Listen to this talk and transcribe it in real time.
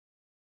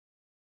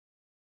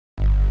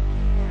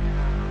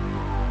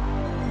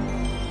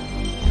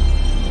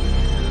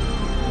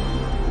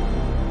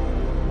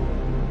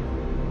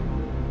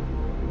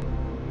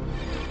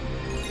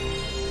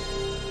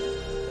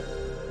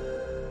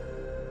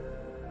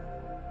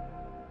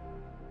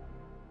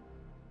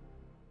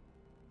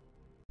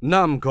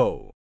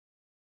Namco.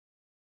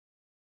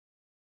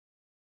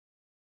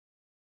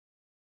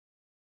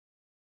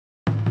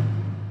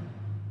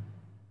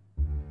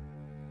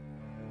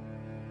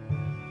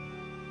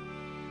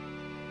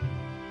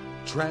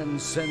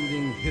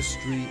 Transcending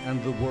history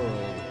and the world,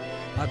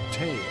 a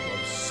tale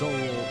of soul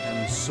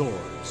and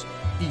swords,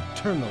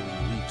 eternally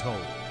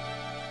retold.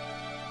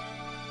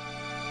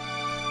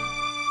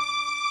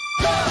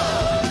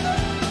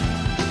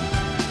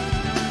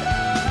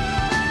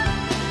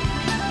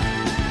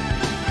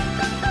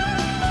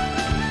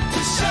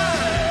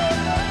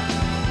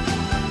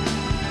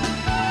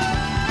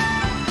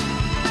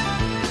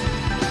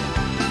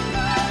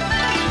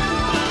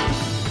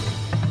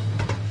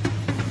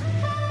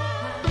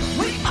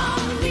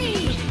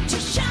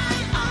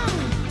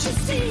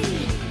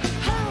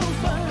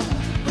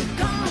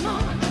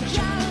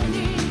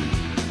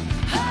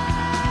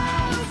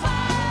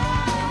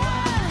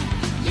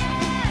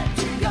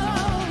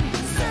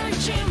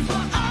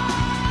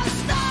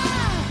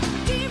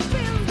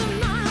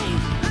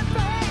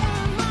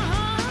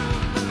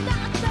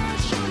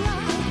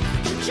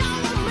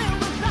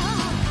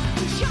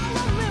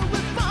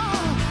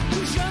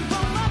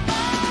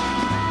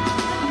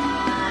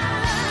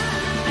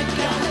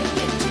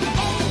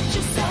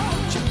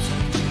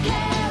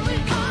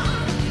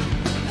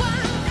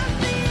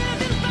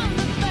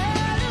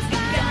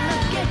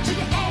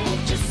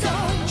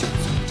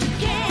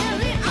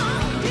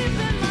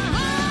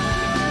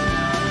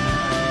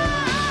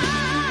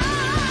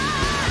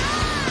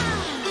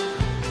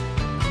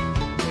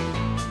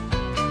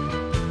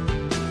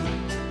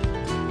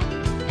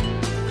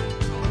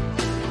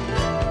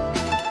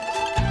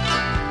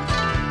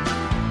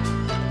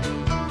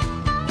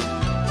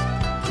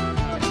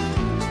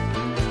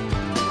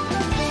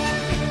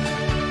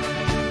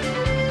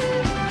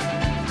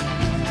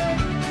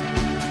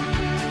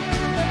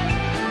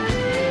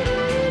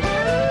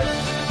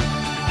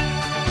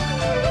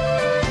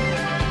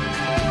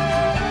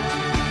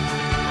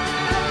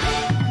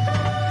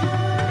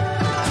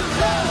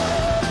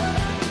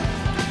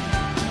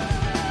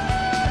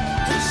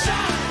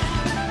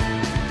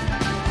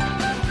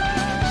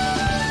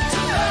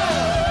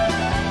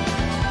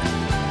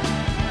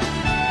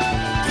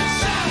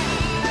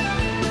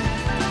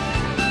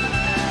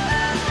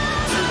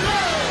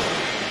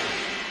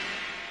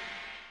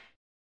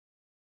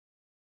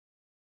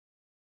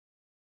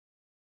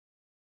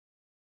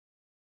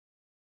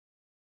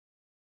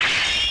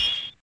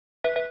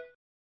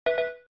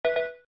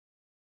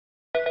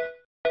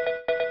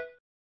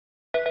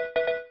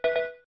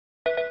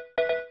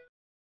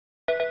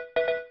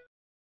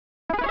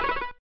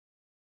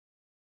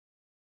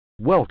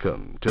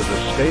 Welcome to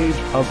the stage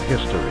of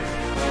history.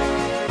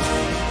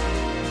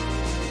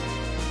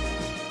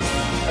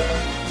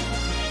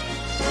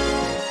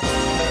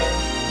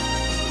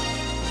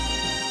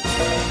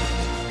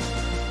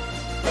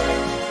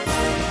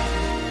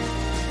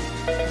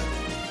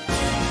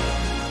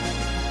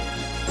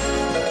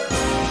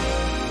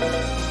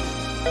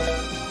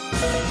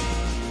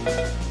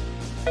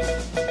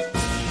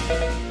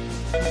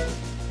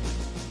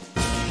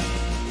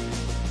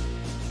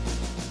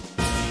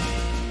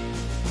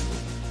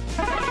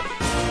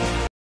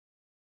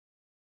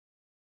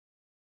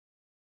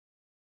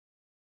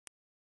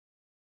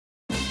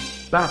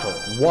 Battle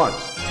 1,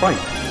 fight!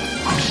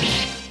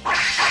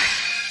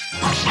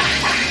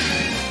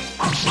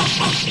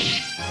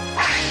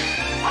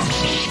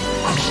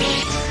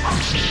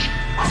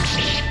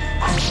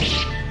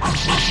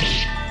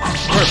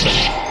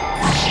 Perfect!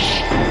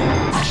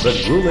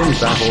 The grueling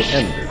battle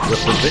ended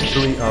with the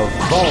victory of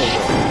Baldo.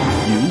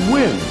 You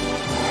win!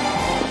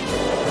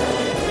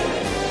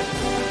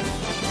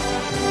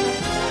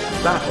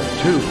 Battle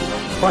 2,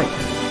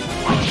 fight!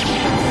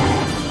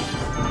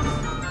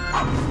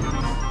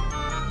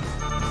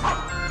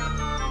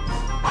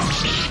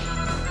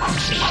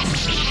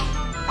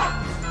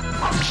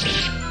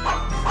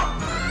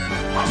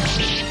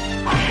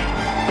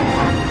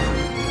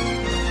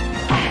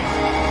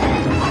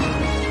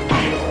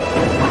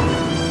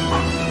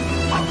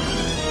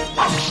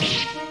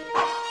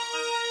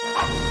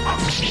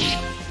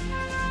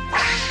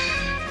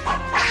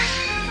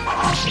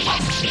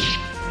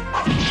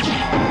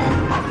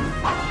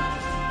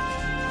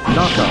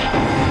 Knockout.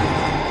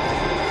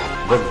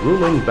 The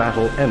grueling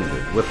battle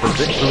ended with the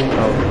victory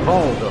of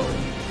Baldo.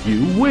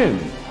 You win!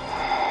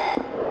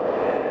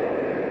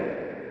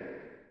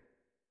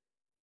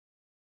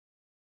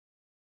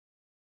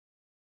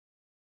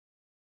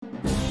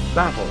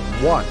 Battle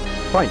 1,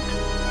 fight!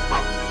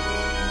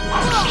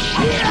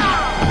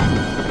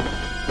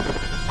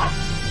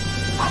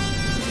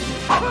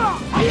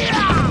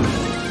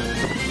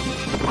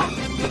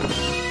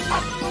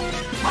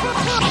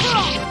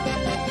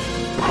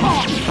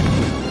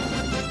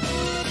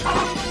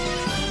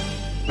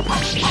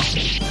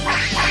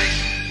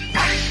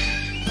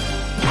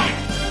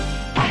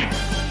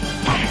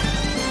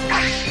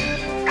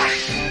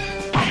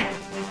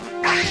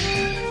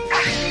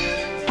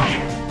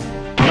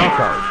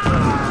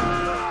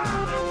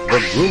 The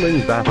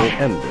grueling battle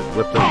ended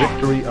with the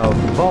victory of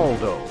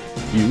Baldo.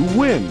 You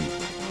win.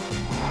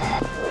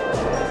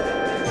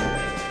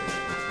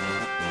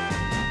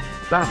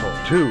 Battle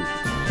 2.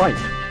 Fight.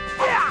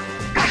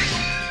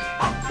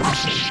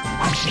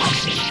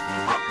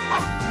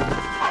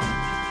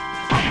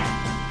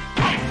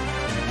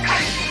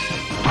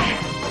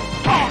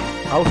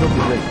 Out of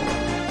the ring.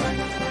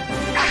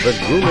 The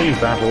grueling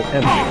battle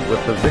ended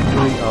with the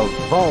victory of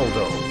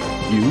Valdo.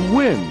 You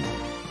win.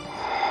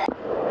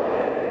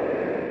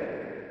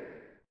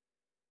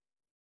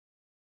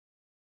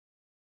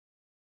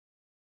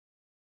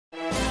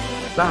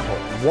 Battle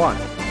 1.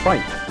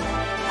 Fight.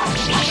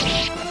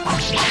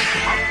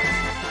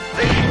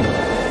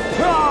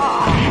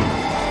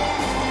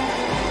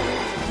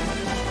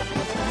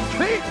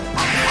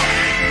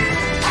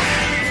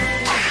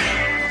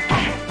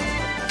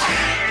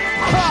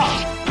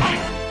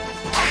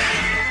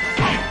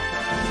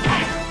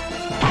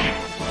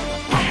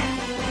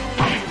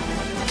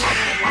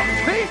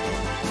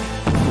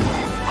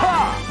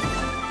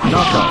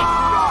 Knockout.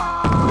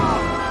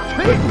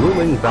 The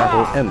grueling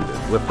battle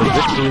ended with the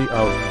victory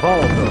of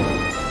Valdo.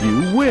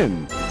 You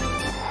win.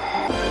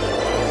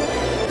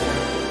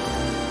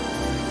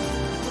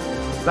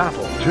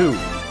 Battle 2.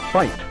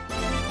 Fight.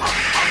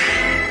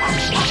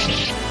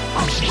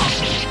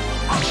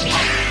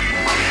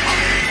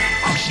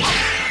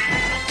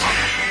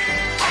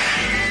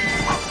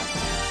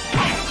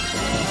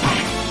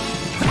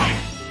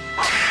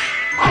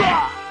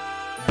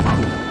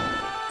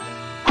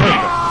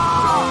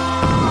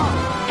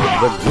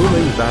 The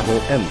grueling battle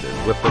ended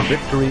with the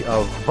victory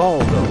of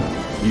Valdo.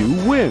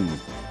 You win.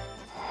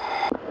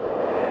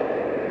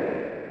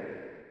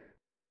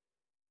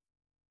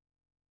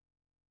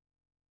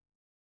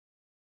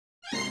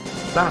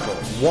 Battle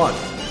 1.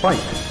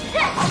 Fight.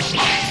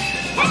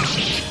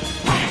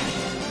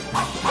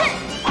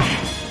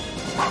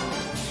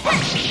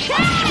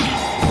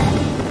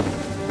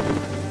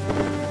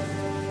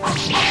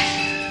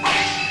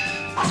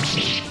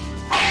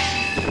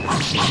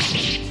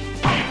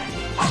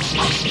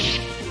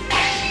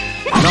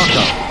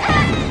 Knockout.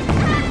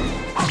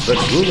 The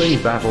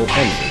grueling battle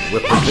ended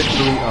with the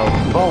victory of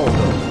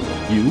Valdo.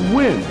 You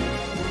win.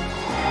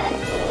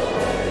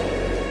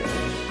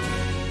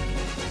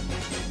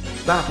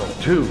 Battle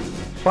 2.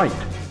 Fight.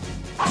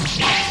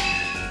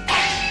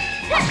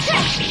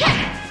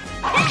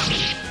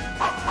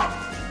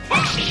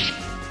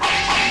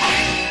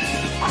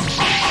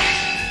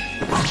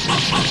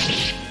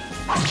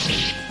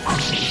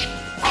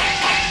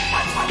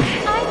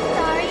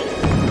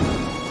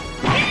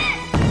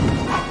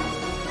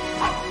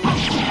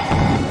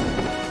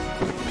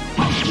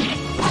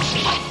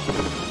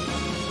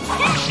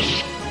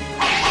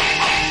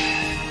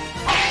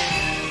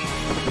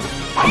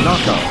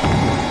 Knockout.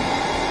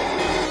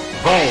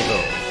 Valdo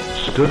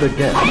stood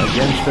again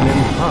against an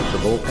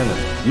impossible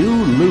enemy. You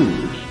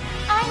lose.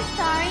 I'm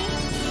sorry.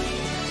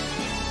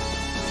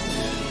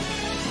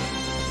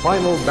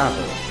 Final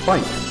battle.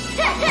 Fight.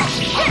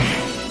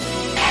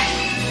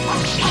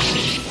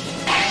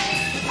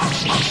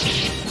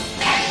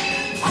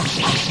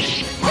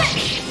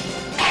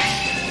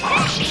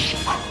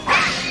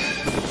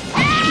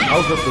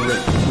 Out of the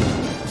ring.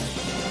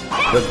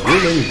 The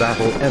grueling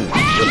battle ends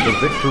with the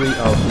victory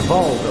of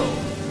Valdo.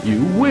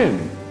 You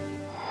win.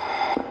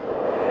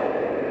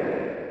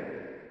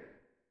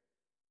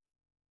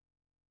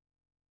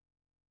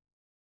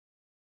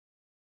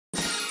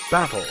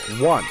 Battle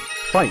 1.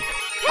 Fight.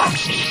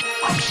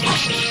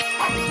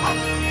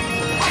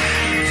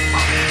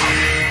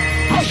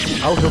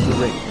 Out of the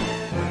ring.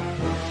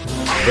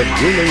 The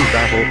grueling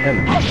battle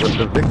ends with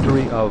the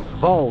victory of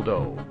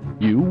Valdo.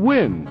 You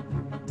win.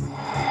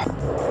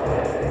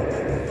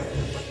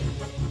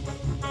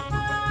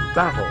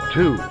 Battle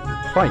 2.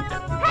 Fight.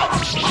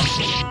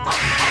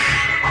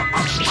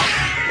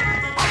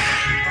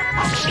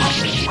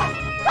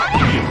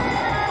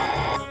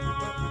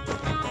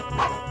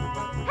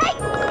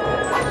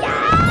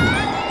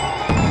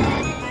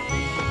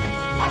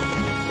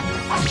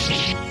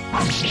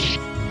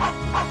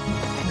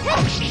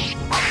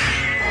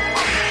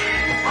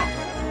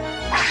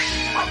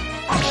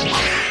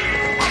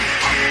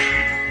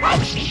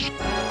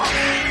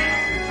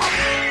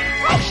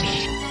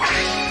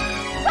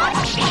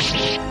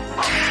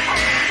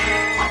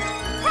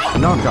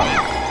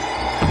 Knockout.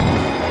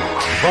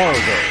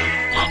 Valdo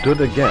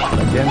stood again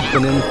against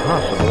an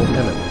impossible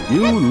enemy.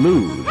 You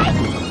lose.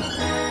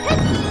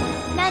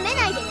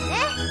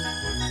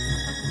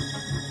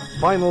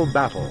 Final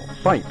battle.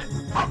 Fight.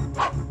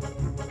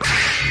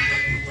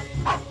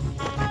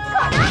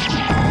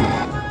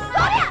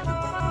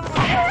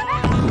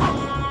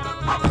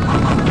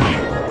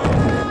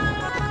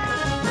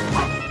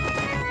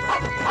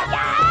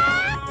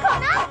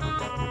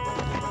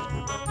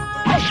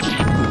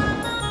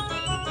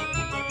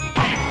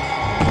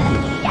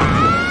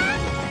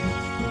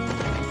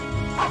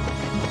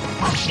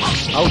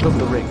 Out of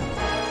the ring.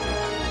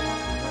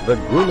 The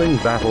grueling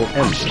battle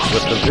ended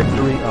with the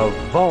victory of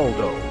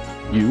Valdo.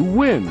 You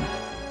win.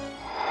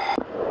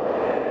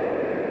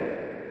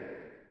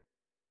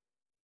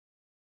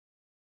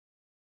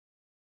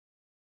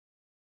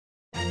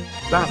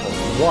 Battle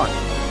 1.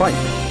 Fight.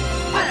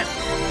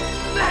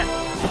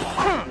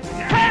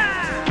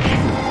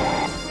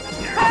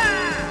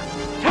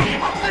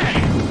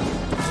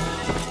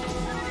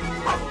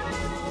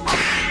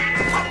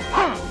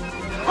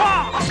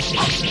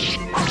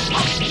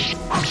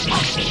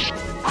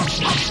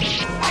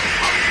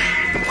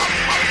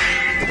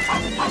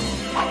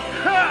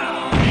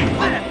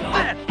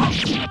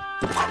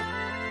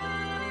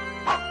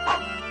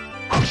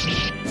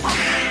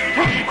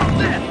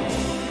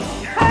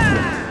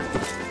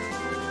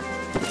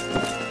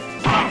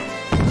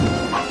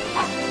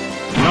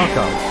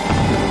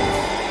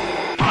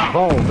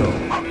 Valdo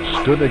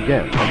stood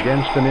again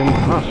against an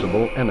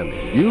impossible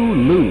enemy. You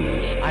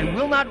lose. I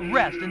will not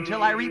rest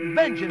until I reap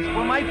vengeance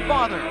for my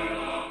father.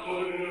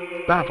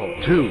 Battle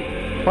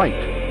 2. Fight.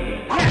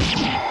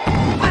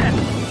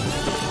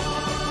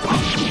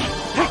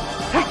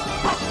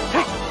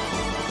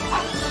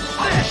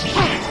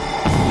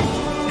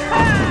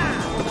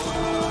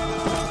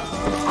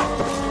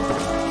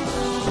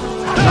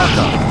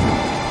 Knockout.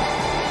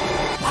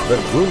 The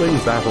grueling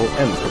battle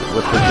ended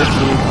with the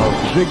victory of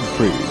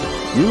Siegfried.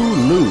 You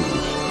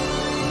lose.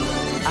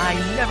 I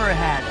never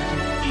had such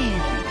an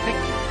easy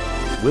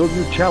victory. Will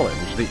you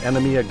challenge the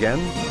enemy again?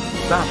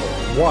 Battle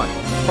 1.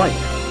 Fight.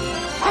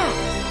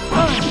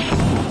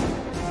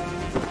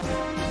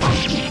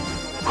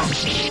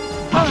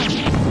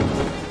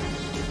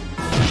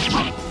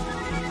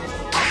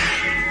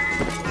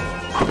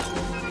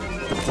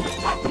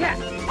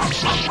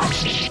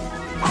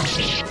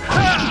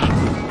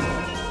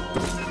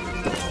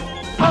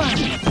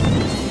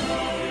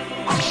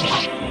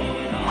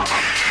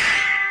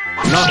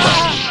 Knockout.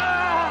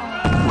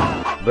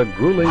 The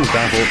grueling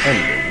battle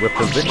ended with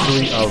the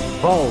victory of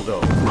Valdo.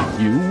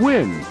 You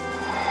win.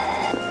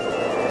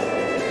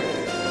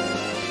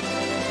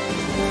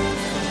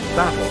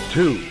 Battle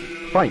 2.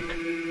 Fight.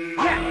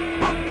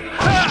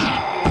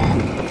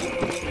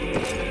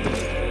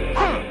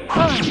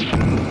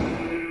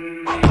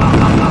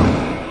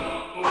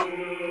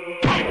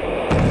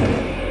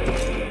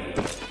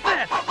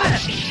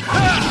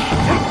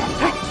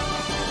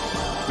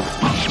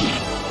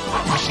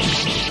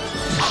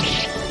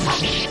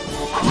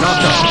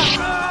 Knockout.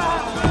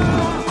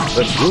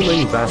 The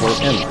grueling battle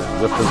ended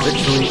with the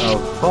victory of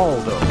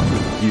Valdo.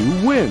 You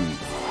win.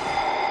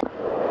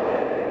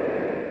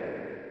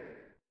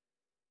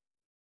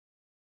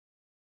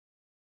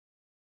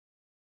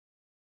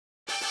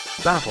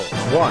 Battle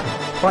 1.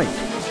 Fight.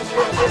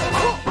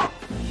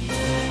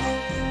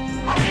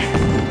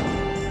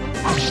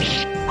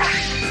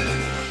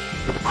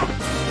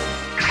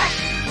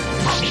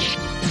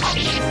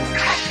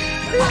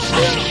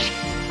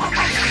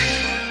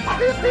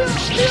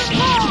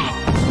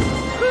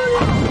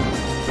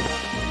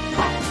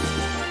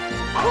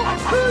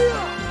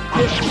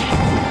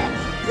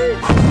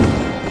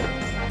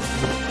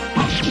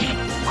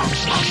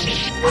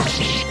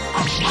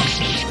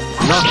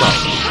 Knockout.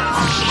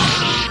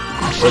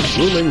 The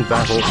grueling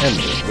battle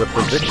ended with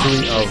the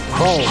victory of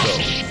Valdo.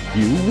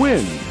 You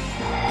win.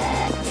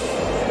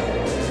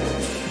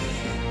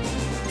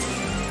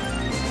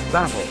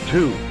 Battle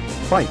 2.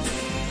 Fight.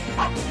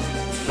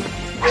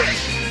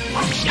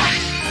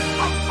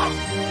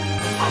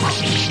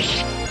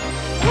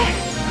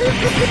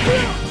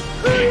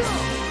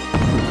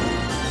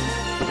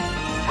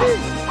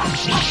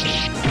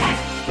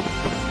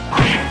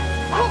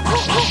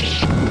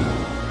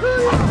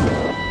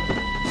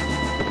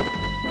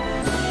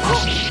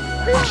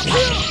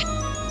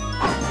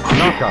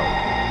 Knockout.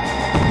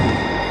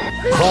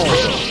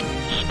 Valdo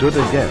stood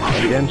again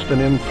against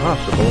an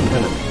impossible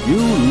enemy. You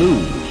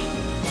lose.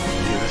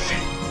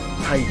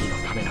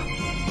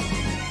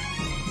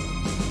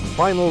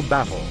 Final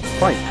battle.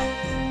 Fight.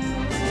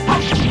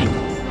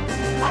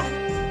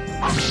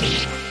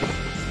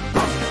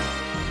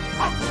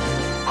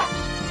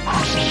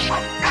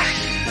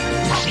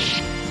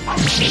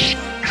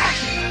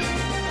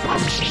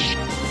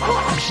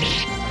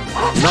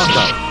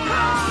 Knockout.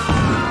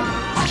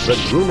 The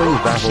grueling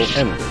battle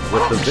ended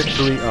with the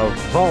victory of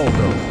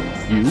Valdo.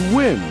 You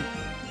win.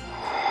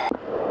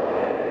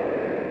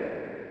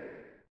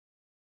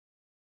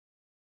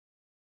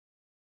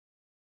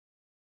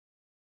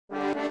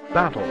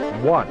 Battle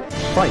 1.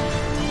 Fight.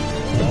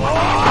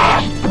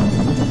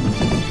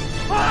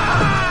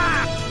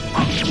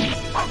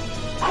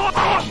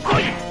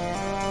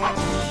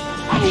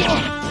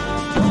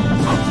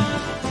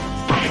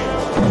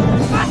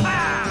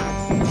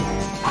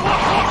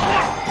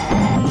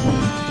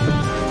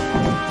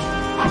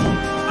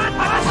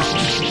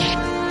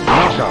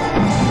 Knockout.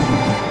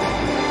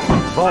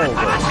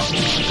 Valdo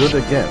stood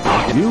again.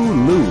 You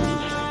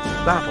lose.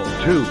 Battle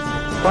 2.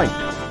 Fight.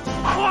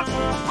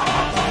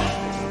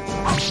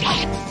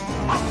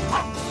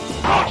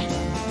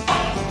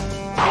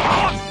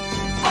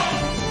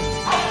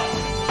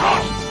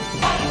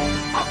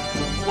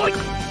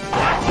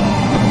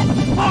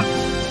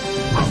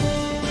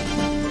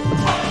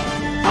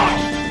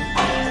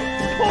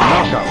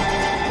 Knockout.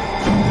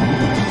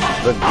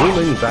 The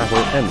grueling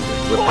battle ended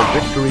with the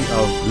victory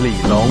of Li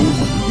Long.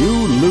 You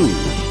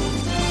lose.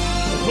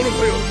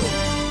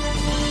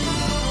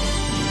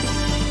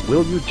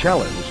 Will you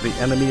challenge the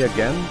enemy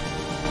again?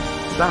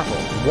 Battle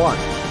 1.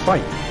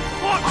 Fight.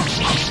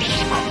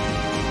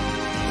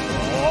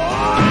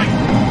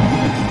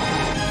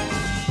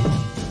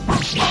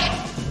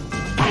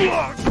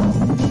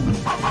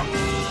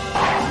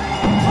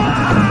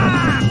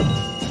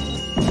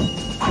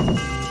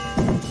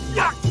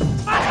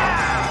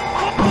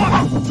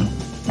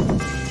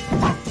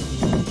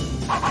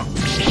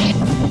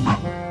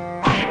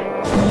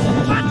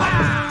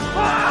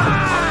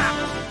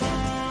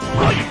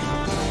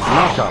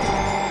 Knockout.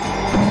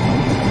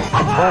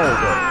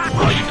 Valdo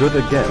stood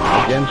again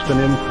against an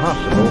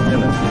impossible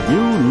enemy.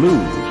 You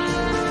lose.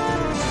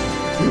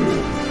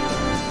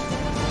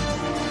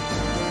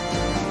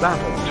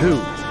 Battle 2.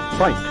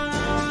 Fight.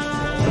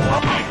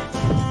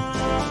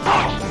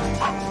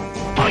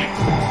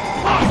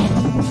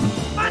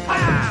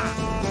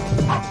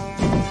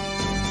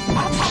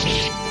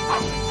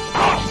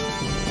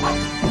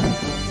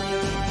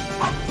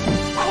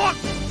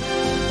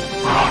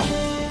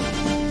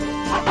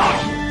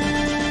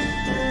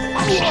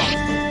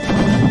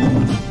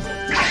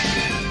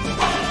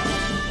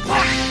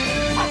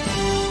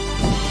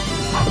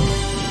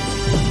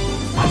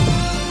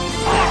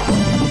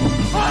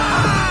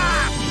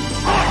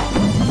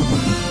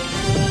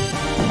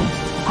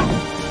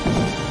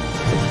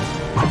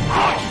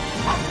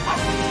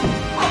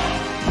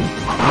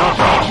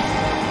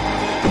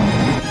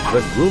 The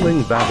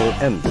grueling battle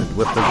ended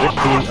with the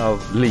victory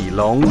of Li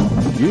Long.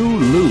 You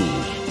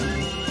lose.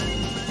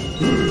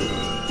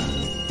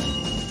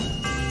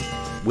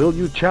 Will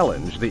you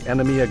challenge the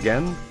enemy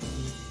again?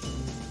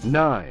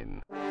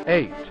 9,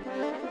 8,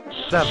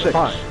 7, 6,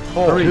 5,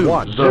 4, 3,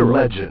 1, 0. The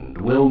legend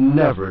will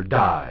never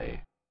die.